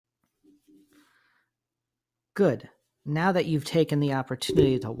Good. Now that you've taken the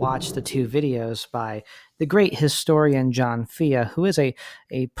opportunity to watch the two videos by the great historian John Fia, who is a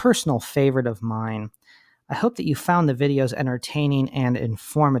personal favorite of mine, I hope that you found the videos entertaining and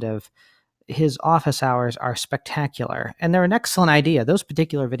informative. His office hours are spectacular, and they're an excellent idea. Those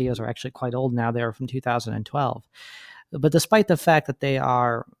particular videos are actually quite old now. They were from 2012. But despite the fact that they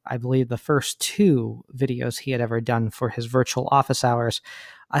are, I believe, the first two videos he had ever done for his virtual office hours,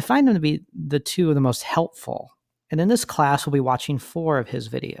 I find them to be the two of the most helpful. And in this class, we'll be watching 4 of his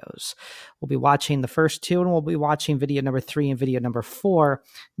videos. We'll be watching the first 2, and we'll be watching video number 3 and video number 4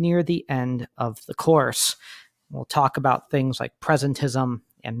 near the end of the course. We'll talk about things like presentism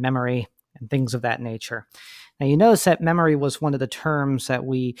and memory and things of that nature. Now, you notice that memory was one of the terms that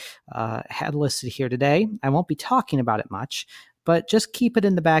we had listed here today. I won't be talking about it much, but just keep it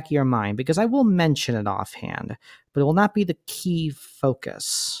in the back of your mind because I will mention it offhand, but it will not be the key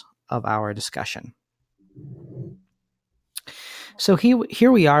focus of our discussion. So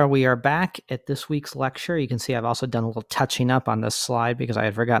here we are back at this week's lecture. You can see I've also done a little touching up on this slide because I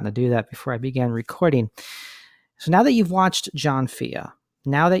had forgotten to do that before I began recording. So now that you've watched John Fia,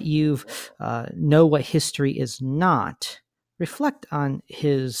 now that you've know what history is not, reflect on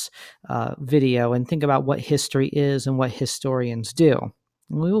his video and think about what history is and what historians do.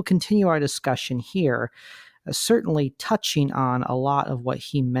 And we will continue our discussion here, certainly touching on a lot of what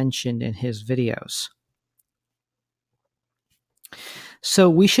he mentioned in his videos. So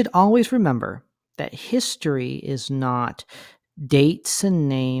we should always remember that history is not dates and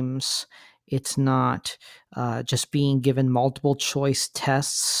names. It's not just being given multiple choice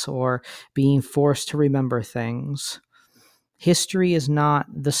tests or being forced to remember things. History is not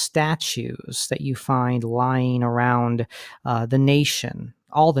the statues that you find lying around the nation,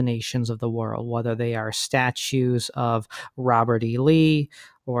 all the nations of the world, whether they are statues of Robert E. Lee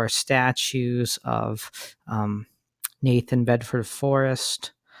or statues of Nathan Bedford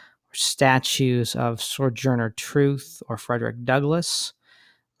Forrest, or statues of Sojourner Truth or Frederick Douglass,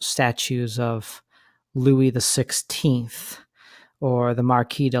 statues of Louis XVI or the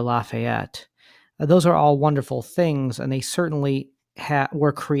Marquis de Lafayette. Those are all wonderful things, and they certainly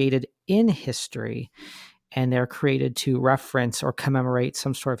were created in history, and they're created to reference or commemorate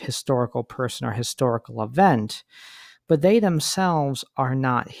some sort of historical person or historical event, but they themselves are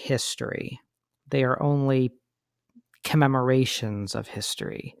not history. They are only commemorations of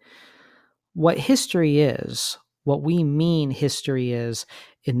history. What history is, what we mean history is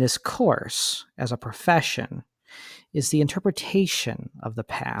in this course as a profession, is the interpretation of the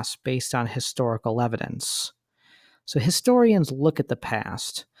past based on historical evidence. So historians look at the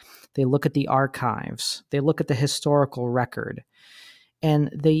past, they look at the archives, they look at the historical record, and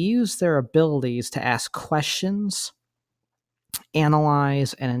they use their abilities to ask questions,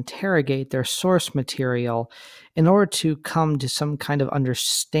 analyze, and interrogate their source material in order to come to some kind of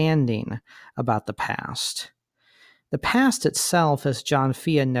understanding about the past. The past itself, as John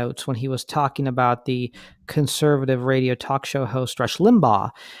Fia notes when he was talking about the conservative radio talk show host Rush Limbaugh,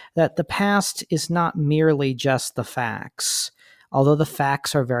 that the past is not merely just the facts, although the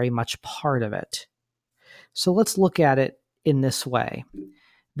facts are very much part of it. So let's look at it in this way.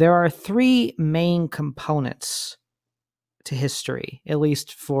 There are 3 main components to history, at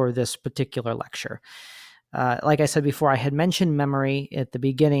least for this particular lecture. Like I said before, I had mentioned memory at the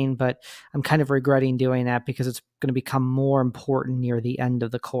beginning, but I'm kind of regretting doing that because it's going to become more important near the end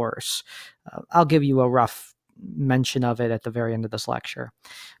of the course. I'll give you a rough mention of it at the very end of this lecture.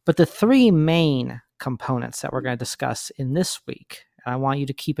 But the 3 main components that we're going to discuss in this week, and I want you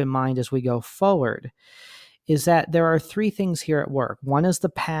to keep in mind as we go forward, is that there are 3 things here at work. One is the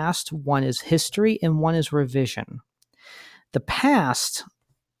past, one is history, and one is revision. The past,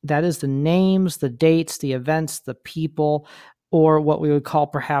 that is the names, the dates, the events, the people, or what we would call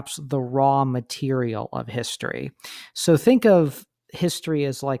perhaps the raw material of history. So think of history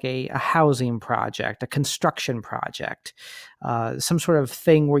as like a housing project, a construction project, some sort of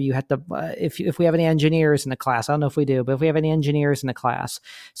thing where you have to, if we have any engineers in the class, I don't know if we do, but if we have any engineers in the class,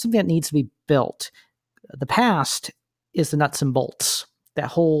 something that needs to be built. The past is the nuts and bolts that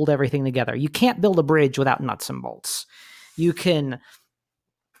hold everything together. You can't build a bridge without nuts and bolts. You can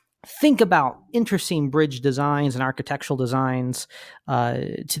think about interesting bridge designs and architectural designs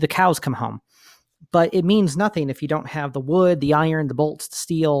to the cows come home. But it means nothing if you don't have the wood, the iron, the bolts, the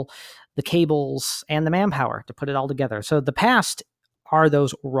steel, the cables, and the manpower to put it all together. So the past are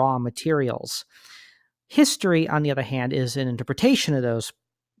those raw materials. History, on the other hand, is an interpretation of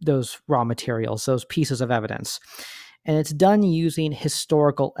those raw materials, those pieces of evidence. And it's done using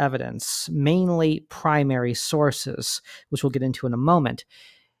historical evidence, mainly primary sources, which we'll get into in a moment.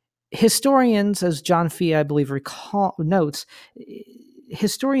 Historians, as John Fee, I believe, notes,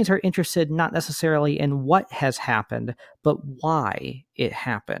 historians are interested not necessarily in what has happened, but why it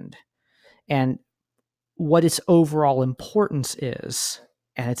happened and what its overall importance is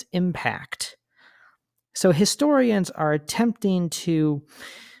and its impact. So historians are attempting to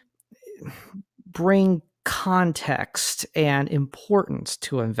bring context and importance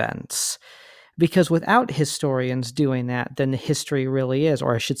to events, because without historians doing that, then the history really is,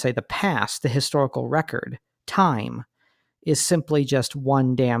 or I should say the past, the historical record, time, is simply just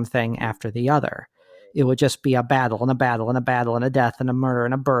one damn thing after the other. It would just be a battle and a battle and a battle and a death and a murder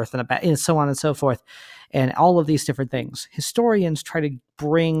and a birth and so on and so forth, and all of these different things. Historians try to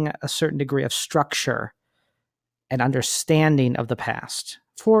bring a certain degree of structure and understanding of the past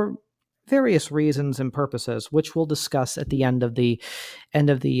for various reasons and purposes, which we'll discuss at the end of the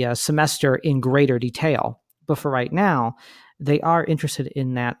semester in greater detail. But for right now, they are interested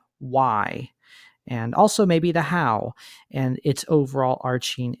in that why, and also maybe the how and its overall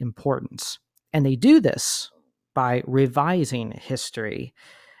arching importance. And they do this by revising history.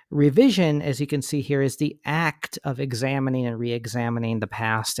 Revision, as you can see here, is the act of examining and re-examining the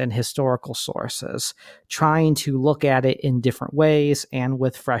past and historical sources, trying to look at it in different ways and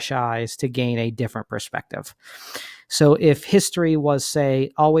with fresh eyes to gain a different perspective. So if history was,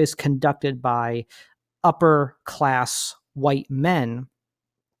 say, always conducted by upper class white men,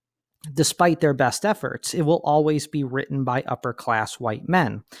 despite their best efforts, it will always be written by upper class white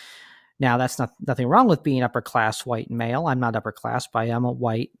men. Now, that's nothing wrong with being upper class white male. I'm not upper class, but I am a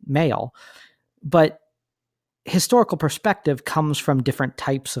white male. But historical perspective comes from different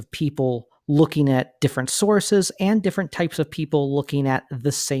types of people looking at different sources and different types of people looking at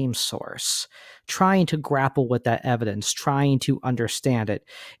the same source, trying to grapple with that evidence, trying to understand it.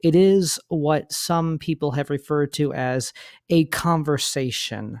 It is what some people have referred to as a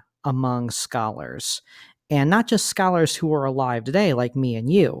conversation among scholars, and not just scholars who are alive today like me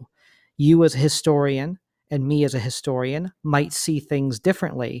and you. You as a historian and me as a historian might see things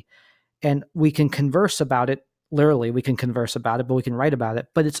differently, and we can converse about it. Literally, we can converse about it, but we can write about it.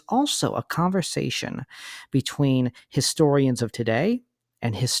 But it's also a conversation between historians of today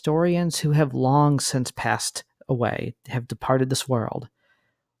and historians who have long since passed away, have departed this world,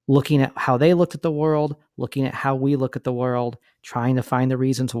 looking at how they looked at the world, looking at how we look at the world, trying to find the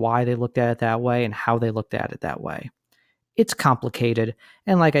reasons why they looked at it that way and how they looked at it that way. It's complicated.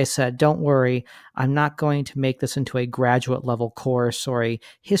 And like I said, don't worry, I'm not going to make this into a graduate level course or a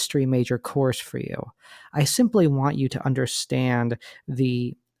history major course for you. I simply want you to understand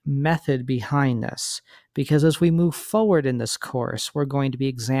the method behind this, because as we move forward in this course, we're going to be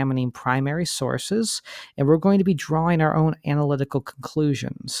examining primary sources and we're going to be drawing our own analytical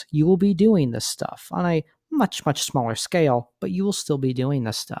conclusions. You will be doing this stuff on a much, much smaller scale, but you will still be doing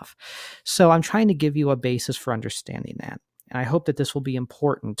this stuff. So I'm trying to give you a basis for understanding that. And I hope that this will be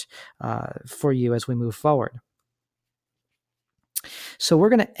important for you as we move forward. So we're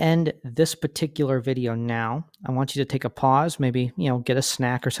going to end this particular video now. I want you to take a pause, maybe, get a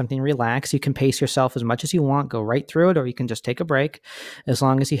snack or something, relax. You can pace yourself as much as you want, go right through it, or you can just take a break. As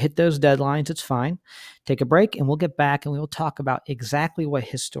long as you hit those deadlines, it's fine. Take a break and we'll get back and we will talk about exactly what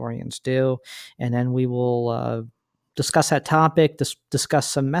historians do. And then we will discuss that topic,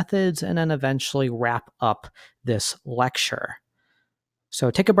 discuss some methods, and then eventually wrap up this lecture. So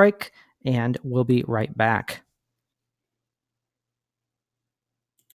take a break and we'll be right back.